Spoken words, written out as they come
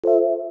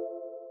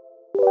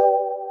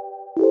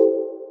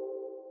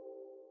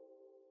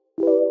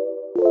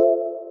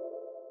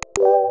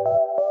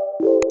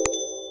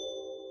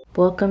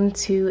Welcome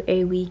to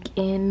a week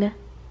in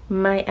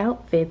my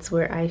outfits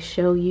where I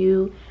show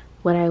you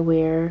what I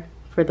wear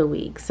for the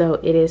week. So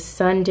it is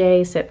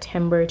Sunday,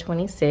 September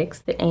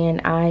 26th,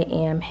 and I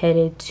am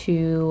headed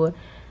to,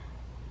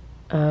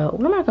 where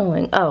am I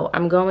going? Oh,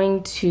 I'm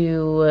going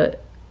to,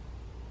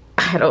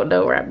 I don't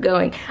know where I'm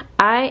going.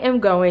 I am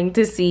going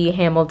to see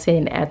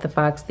Hamilton at the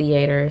Fox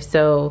Theater.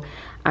 So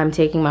I'm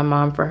taking my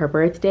mom for her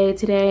birthday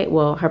today.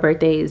 Well, her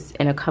birthday is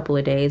in a couple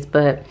of days,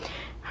 but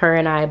her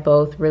and I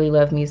both really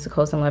love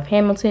musicals and love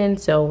Hamilton,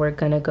 so we're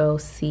gonna go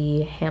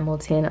see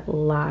Hamilton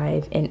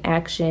live in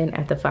action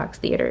at the Fox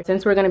Theater.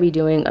 Since we're gonna be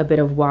doing a bit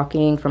of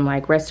walking from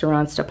like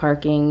restaurants to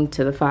parking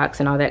to the Fox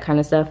and all that kind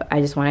of stuff,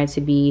 I just wanted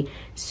to be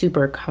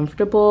super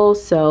comfortable.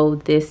 So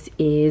this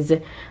is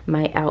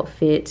my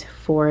outfit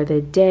for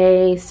the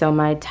day. So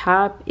my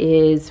top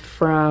is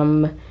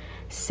from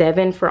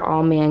 7 for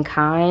All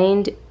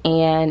Mankind,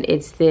 and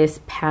it's this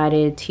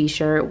padded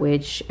t-shirt,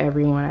 which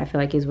everyone I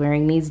feel like is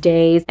wearing these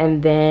days.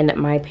 And then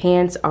my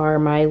pants are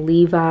my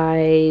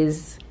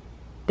Levi's.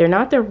 They're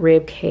not the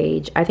rib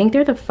cage, I think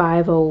they're the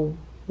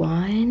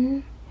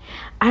 501.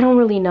 I don't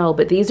really know,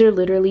 but these are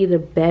literally the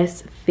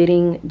best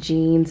fitting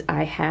jeans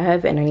I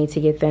have, and I need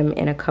to get them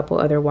in a couple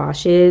other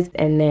washes.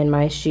 And then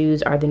my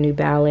shoes are the New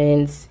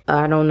Balance,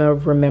 I don't know,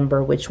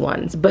 remember which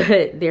ones,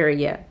 but they're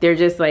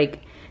just like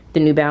the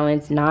New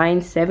Balance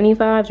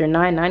 975s or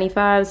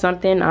 995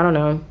 something, I don't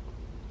know.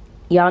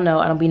 Y'all know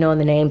I don't be knowing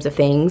the names of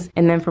things.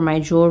 And then for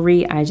my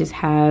jewelry, I just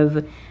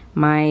have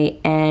my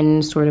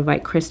N sort of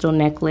like crystal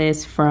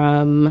necklace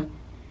from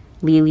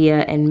Lelia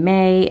and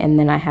May, and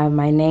then I have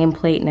my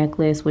nameplate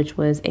necklace, which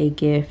was a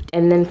gift.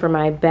 And then for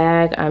my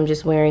bag, I'm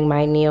just wearing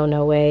my Neo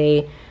Noe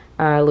Louis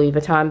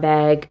Vuitton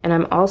bag, and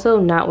I'm also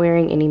not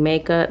wearing any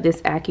makeup.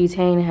 This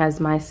Accutane has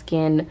my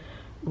skin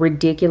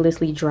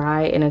ridiculously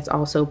dry, and it's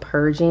also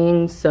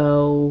purging,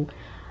 so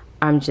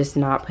I'm just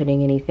not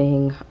putting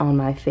anything on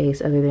my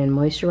face other than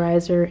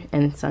moisturizer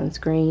and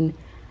sunscreen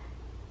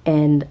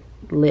and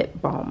lip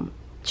balm,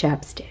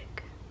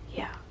 chapstick.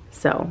 Yeah,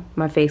 so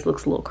my face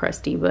looks a little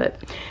crusty, but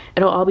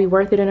it'll all be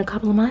worth it in a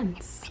couple of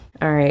months.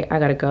 All right, I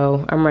gotta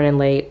go. I'm running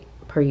late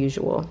per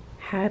usual.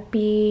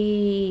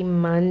 Happy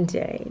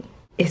Monday.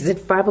 Is it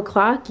 5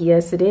 o'clock?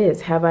 Yes, it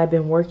is. Have I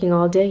been working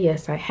all day?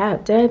 Yes, I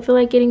have. Did I feel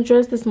like getting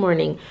dressed this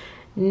morning?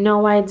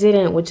 No, I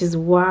didn't, which is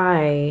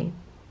why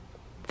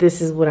this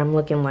is what I'm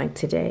looking like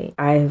today.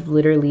 I've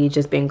literally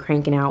just been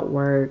cranking out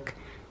work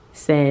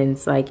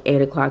since like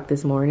 8 o'clock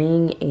this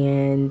morning,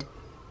 and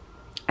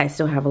I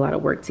still have a lot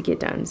of work to get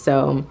done.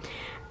 So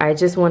I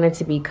just wanted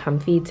to be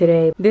comfy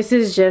today. This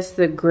is just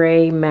the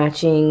gray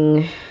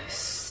matching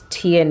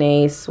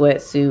TNA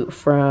sweatsuit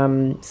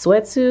from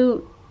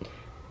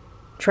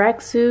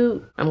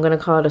tracksuit. I'm gonna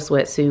call it a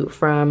sweatsuit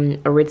from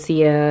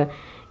Aritzia.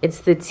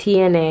 It's the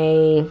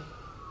TNA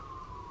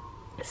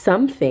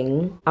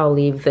something. I'll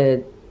leave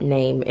the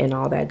name and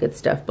all that good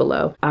stuff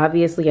below.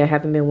 Obviously, I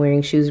haven't been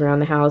wearing shoes around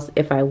the house.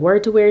 If I were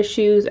to wear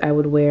shoes, I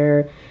would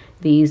wear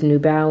these New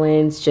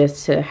Balance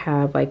just to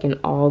have like an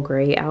all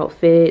gray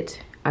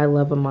outfit. I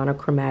love a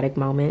monochromatic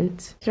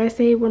moment. Did I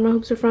say where my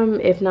hoops are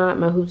from? If not,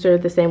 my hoops are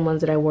the same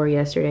ones that I wore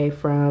yesterday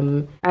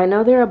from, I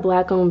know they're a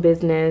black owned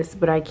business,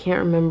 but I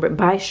can't remember.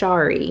 By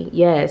Shari.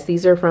 Yes,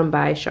 these are from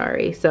By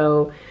Shari.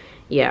 So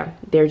yeah,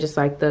 they're just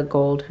like the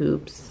gold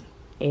hoops,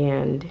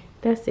 and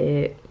that's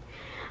it.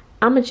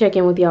 I'm gonna check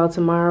in with y'all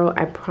tomorrow.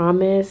 I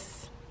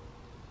promise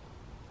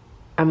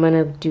I'm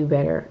gonna do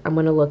better. I'm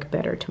gonna look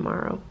better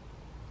tomorrow.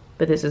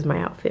 But this is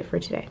my outfit for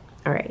today.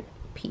 All right,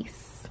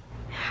 peace.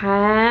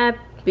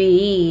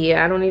 Happy,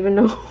 I don't even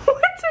know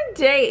what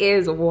today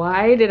is.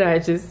 Why did I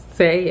just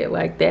say it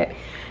like that?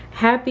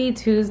 Happy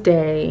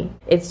Tuesday.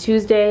 It's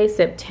Tuesday,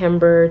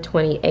 September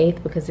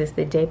 28th, because it's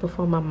the day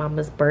before my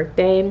mama's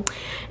birthday.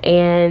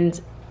 And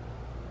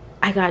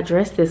I got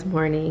dressed this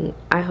morning.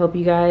 I hope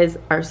you guys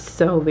are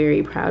so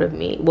very proud of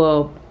me.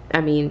 Well,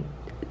 I mean,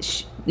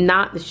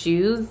 not the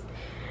shoes,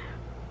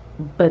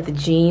 but the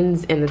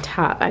jeans and the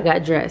top. I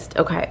got dressed.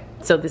 Okay,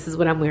 so this is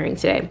what I'm wearing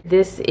today.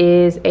 This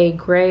is a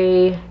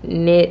gray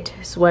knit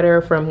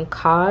sweater from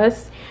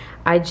COS.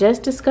 I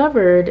just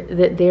discovered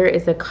that there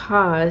is a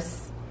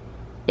COS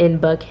in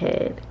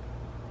Buckhead.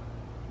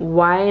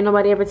 Why ain't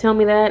nobody ever tell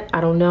me that? I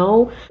don't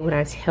know. When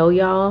I tell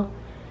y'all,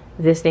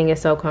 this thing is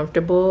so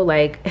comfortable.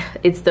 Like,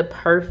 it's the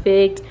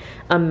perfect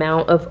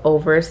amount of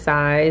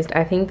oversized.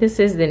 I think this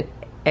is an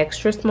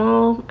extra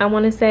small, I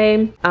want to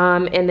say.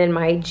 And then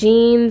my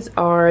jeans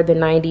are the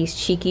 90s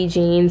cheeky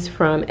jeans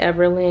from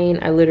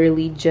Everlane. I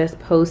literally just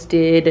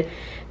posted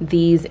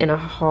these in a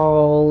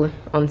haul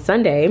on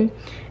Sunday,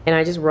 and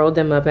I just rolled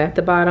them up at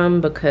the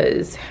bottom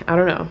because I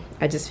don't know,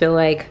 I just feel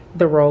like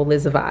the roll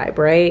is a vibe,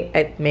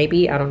 right?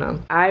 Maybe, I don't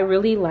know. I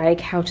really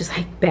like how just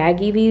like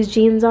baggy these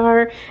jeans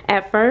are.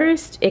 At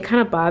first it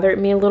kind of bothered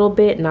me a little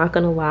bit, not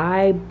gonna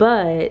lie,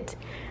 but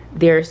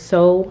they're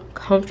so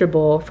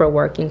comfortable for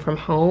working from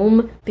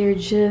home. They're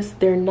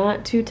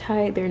not too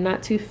tight, they're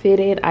not too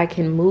fitted. I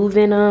can move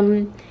in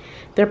them.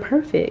 they're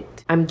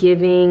perfect. I'm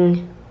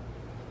giving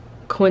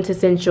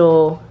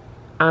quintessential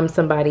I'm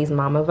somebody's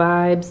mama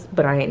vibes,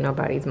 but I ain't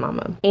nobody's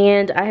mama.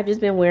 And I have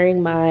just been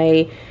wearing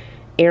my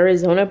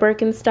Arizona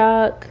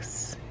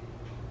Birkenstocks,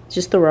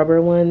 just the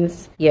rubber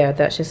ones. Yeah,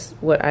 that's just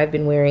what I've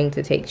been wearing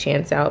to take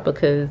chance out,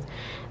 because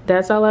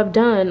that's all I've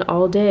done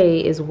all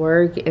day is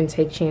work and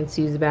take chance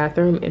to use the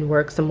bathroom and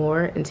work some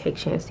more and take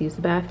chance to use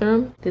the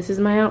bathroom. This is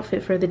my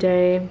outfit for the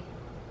day.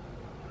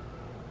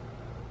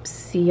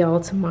 See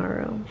y'all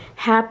tomorrow.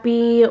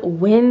 Happy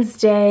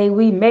Wednesday.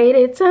 We made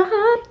it to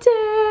hump day.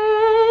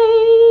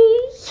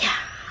 Yeah.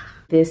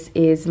 This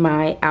is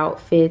my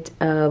outfit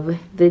of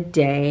the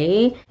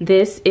day.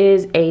 This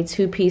is a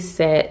two-piece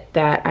set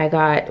that I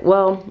got.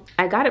 Well,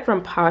 I got it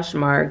from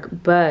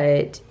Poshmark,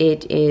 but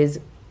it is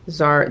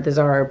the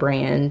Zara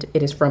brand.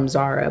 It is from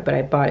Zara, but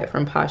I bought it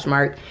from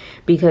Poshmark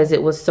because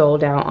it was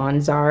sold out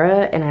on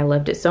Zara and I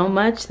loved it so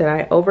much that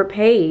I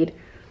overpaid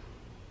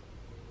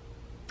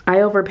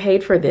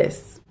for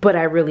this, but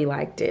I really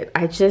liked it.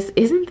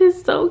 Isn't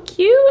this so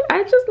cute?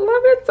 I just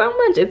love it so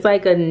much. It's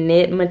like a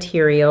knit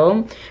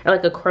material, or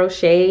like a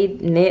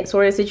crocheted knit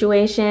sort of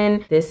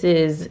situation. This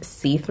is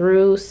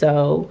see-through,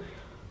 so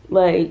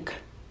like,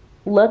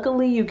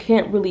 luckily you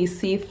can't really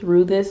see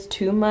through this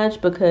too much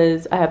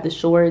because I have the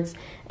shorts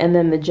and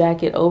then the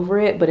jacket over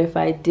it, but if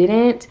I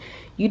didn't,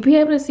 you'd be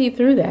able to see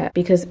through that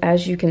because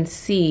as you can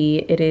see,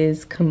 it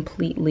is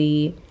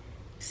completely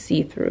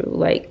see-through,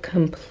 like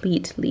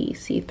completely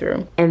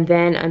see-through. And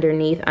then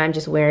underneath, I'm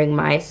just wearing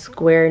my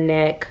square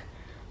neck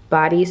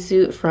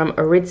bodysuit from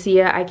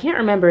Aritzia. I can't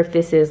remember if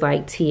this is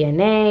like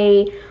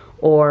TNA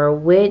or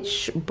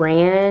which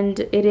brand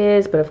it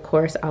is, but of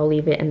course I'll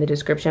leave it in the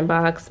description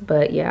box.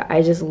 But yeah,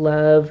 I just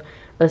love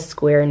a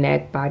square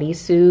neck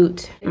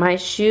bodysuit. My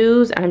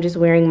shoes, I'm just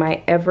wearing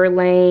my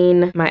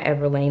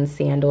Everlane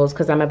sandals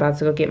because I'm about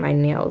to go get my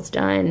nails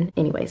done.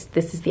 Anyways,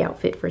 this is the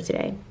outfit for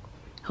today.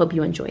 Hope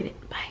you enjoyed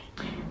it. Bye.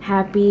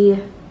 Happy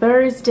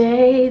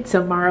Thursday.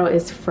 Tomorrow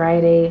is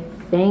Friday.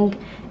 Thank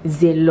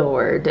the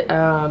Lord.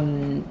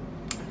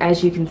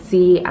 As you can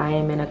see, I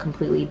am in a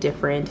completely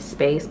different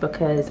space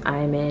because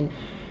I'm in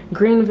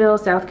Greenville,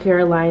 South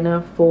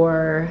Carolina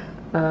for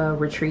a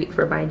retreat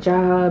for my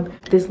job.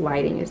 This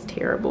lighting is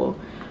terrible.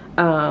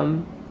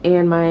 And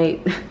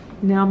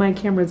now my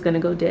camera's gonna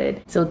go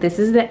dead. So this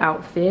is the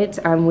outfit.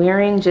 I'm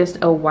wearing just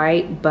a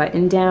white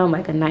button down,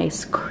 like a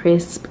nice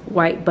crisp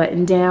white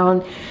button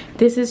down.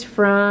 This is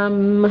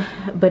from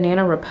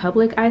Banana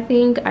Republic, I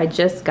think. I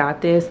just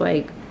got this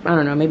like, I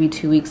don't know, maybe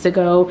 2 weeks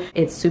ago.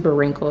 It's super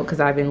wrinkled because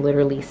I've been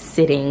literally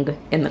sitting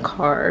in the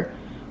car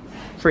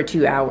for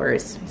 2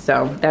 hours.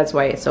 So that's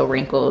why it's so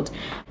wrinkled.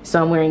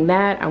 So I'm wearing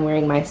that. I'm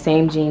wearing my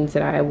same jeans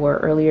that I wore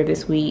earlier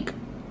this week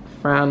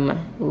from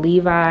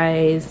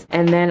Levi's.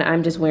 And then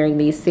I'm just wearing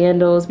these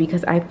sandals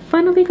because I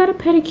finally got a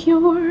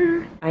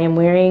pedicure. I am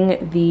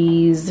wearing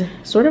these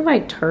sort of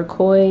like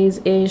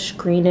turquoise-ish,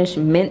 greenish,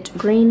 mint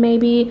green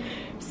maybe,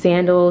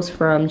 sandals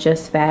from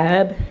Just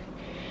Fab.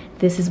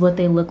 This is what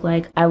they look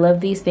like. I love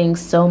these things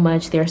so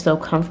much. They're so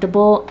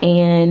comfortable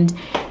and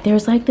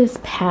there's like this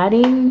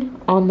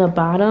padding on the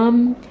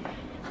bottom.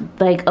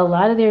 Like a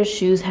lot of their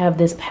shoes have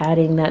this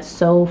padding that's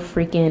so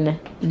freaking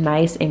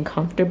nice and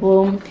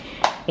comfortable.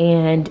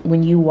 And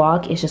when you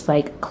walk, it's just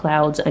like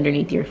clouds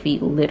underneath your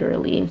feet,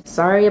 literally.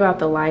 Sorry about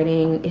the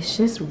lighting. It's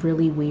just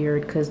really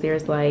weird because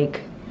there's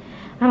like,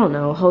 I don't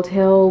know,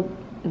 hotel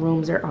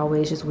rooms are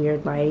always just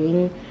weird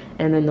lighting.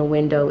 And then the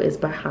window is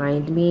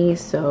behind me.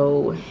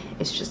 So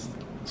it's just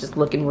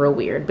looking real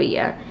weird. But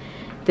yeah,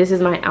 this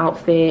is my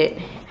outfit.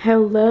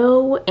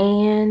 Hello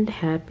and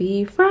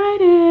happy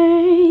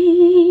Friday.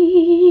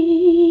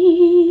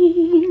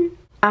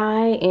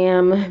 I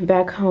am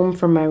back home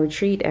from my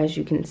retreat, as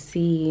you can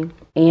see,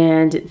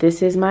 and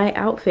this is my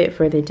outfit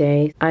for the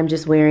day. I'm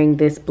just wearing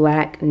this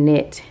black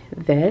knit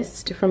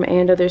vest from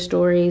And Other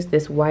Stories,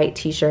 this white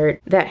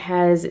t-shirt that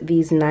has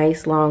these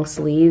nice long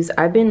sleeves.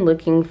 I've been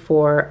looking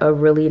for a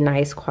really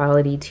nice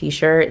quality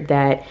t-shirt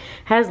that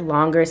has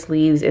longer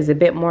sleeves, is a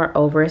bit more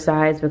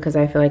oversized, because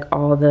I feel like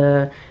all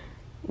the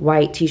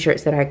white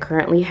t-shirts that I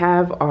currently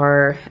have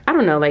are, I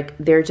don't know, like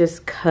they're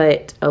just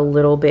cut a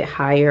little bit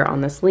higher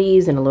on the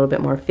sleeves and a little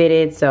bit more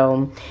fitted.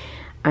 So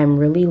I'm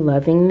really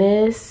loving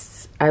this.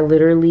 I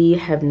literally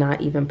have not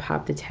even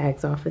popped the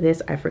tags off of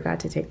this. I forgot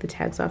to take the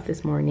tags off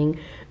this morning.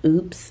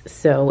 Oops.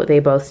 So they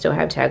both still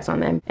have tags on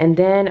them. And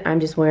then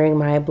I'm just wearing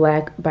my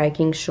black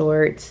biking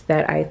shorts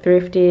that I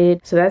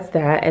thrifted. So that's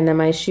that. And then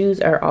my shoes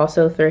are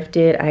also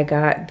thrifted. I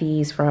got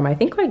these from, I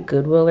think, like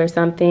Goodwill or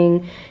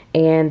something.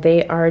 And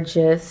they are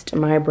just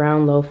my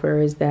brown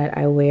loafers that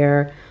I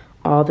wear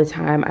all the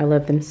time. I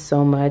love them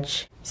so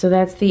much. So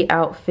that's the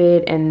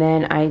outfit. And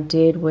then I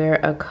did wear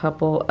a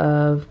couple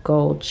of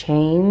gold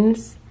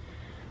chains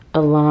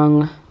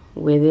along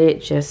with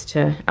it, just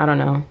to, I don't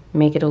know,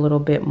 make it a little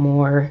bit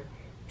more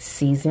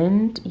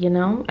seasoned, you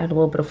know, add a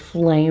little bit of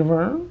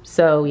flavor.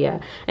 So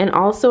yeah, and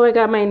also I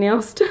got my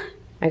nails done.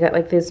 I got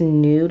like this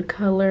nude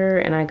color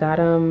and I got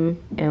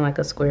them in like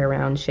a square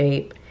round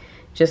shape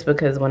just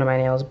because one of my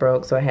nails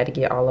broke, so I had to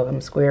get all of them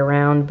square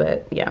round.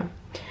 But yeah,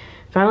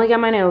 Finally got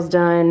my nails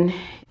done.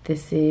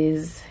 This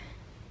is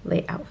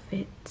the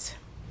outfit.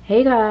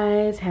 Hey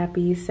guys,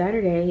 happy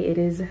Saturday. It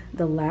is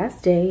the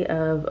last day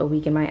of a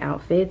week in my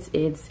outfits.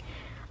 It's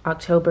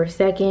October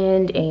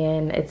 2nd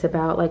and it's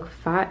about like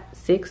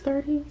 6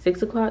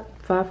 o'clock,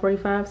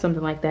 5:45,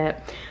 something like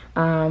that.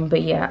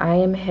 But yeah, I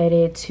am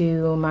headed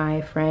to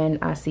my friend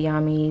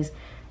Asiami's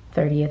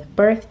 30th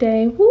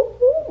birthday. Woo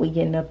woo, we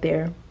getting up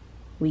there.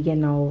 We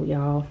getting old,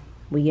 y'all.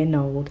 We getting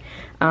old.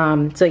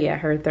 So yeah,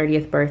 her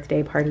 30th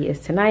birthday party is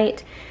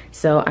tonight.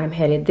 So I'm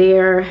headed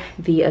there.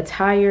 The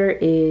attire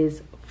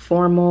is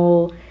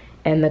formal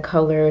and the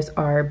colors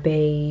are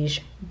beige,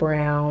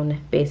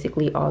 brown,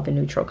 basically all the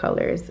neutral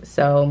colors.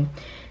 So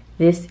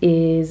this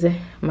is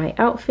my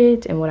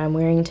outfit and what I'm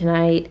wearing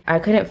tonight. I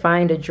couldn't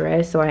find a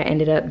dress, so I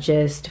ended up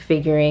just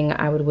figuring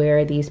I would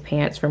wear these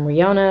pants from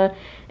Rihanna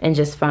and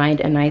just find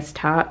a nice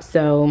top.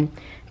 So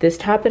this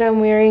top that I'm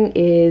wearing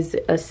is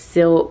a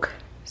silk,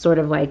 sort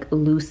of like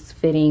loose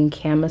fitting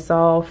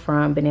camisole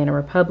from Banana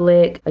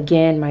Republic.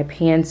 Again, my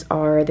pants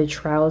are the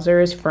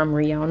trousers from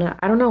Rihanna.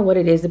 I don't know what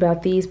it is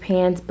about these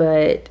pants,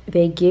 but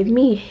they give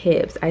me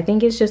hips. I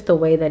think it's just the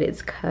way that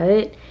it's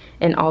cut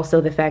and also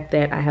the fact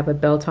that I have a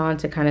belt on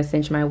to kind of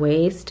cinch my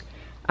waist.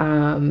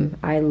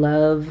 I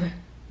love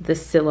the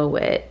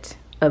silhouette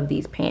of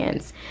these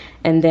pants.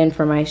 And then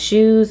for my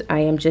shoes, I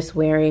am just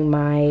wearing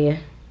my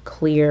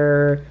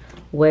clear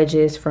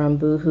wedges from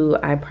Boohoo.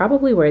 I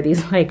probably wear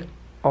these like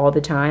all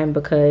the time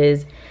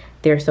because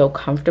they're so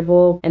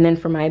comfortable. And then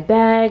for my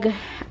bag,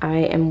 I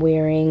am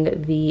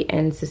wearing the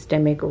End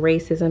Systemic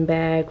Racism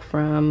bag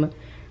from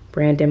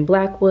Brandon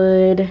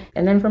Blackwood.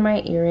 And then for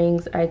my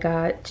earrings, I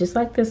got just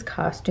like this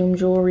costume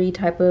jewelry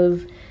type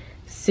of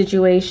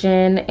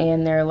situation,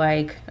 and they're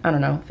like, I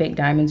don't know, fake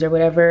diamonds or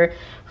whatever,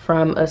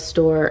 from a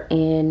store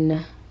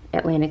in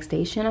Atlantic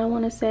Station, I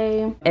want to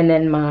say. And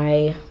then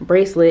my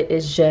bracelet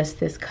is just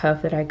this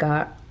cuff that I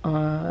got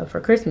for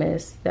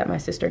Christmas that my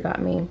sister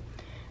got me.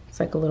 It's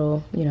like a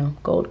little, you know,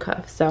 gold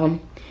cuff. So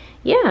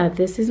yeah,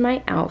 this is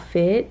my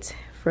outfit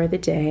for the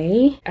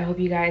day. I hope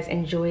you guys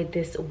enjoyed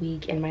this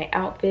week in my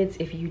outfits.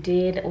 If you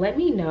did, let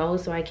me know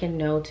so I can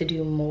know to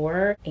do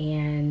more,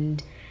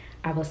 and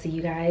I will see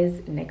you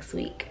guys next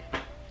week.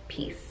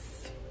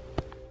 Peace.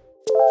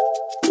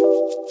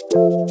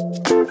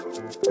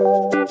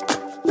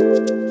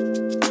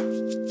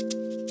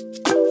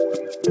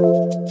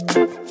 Thank you.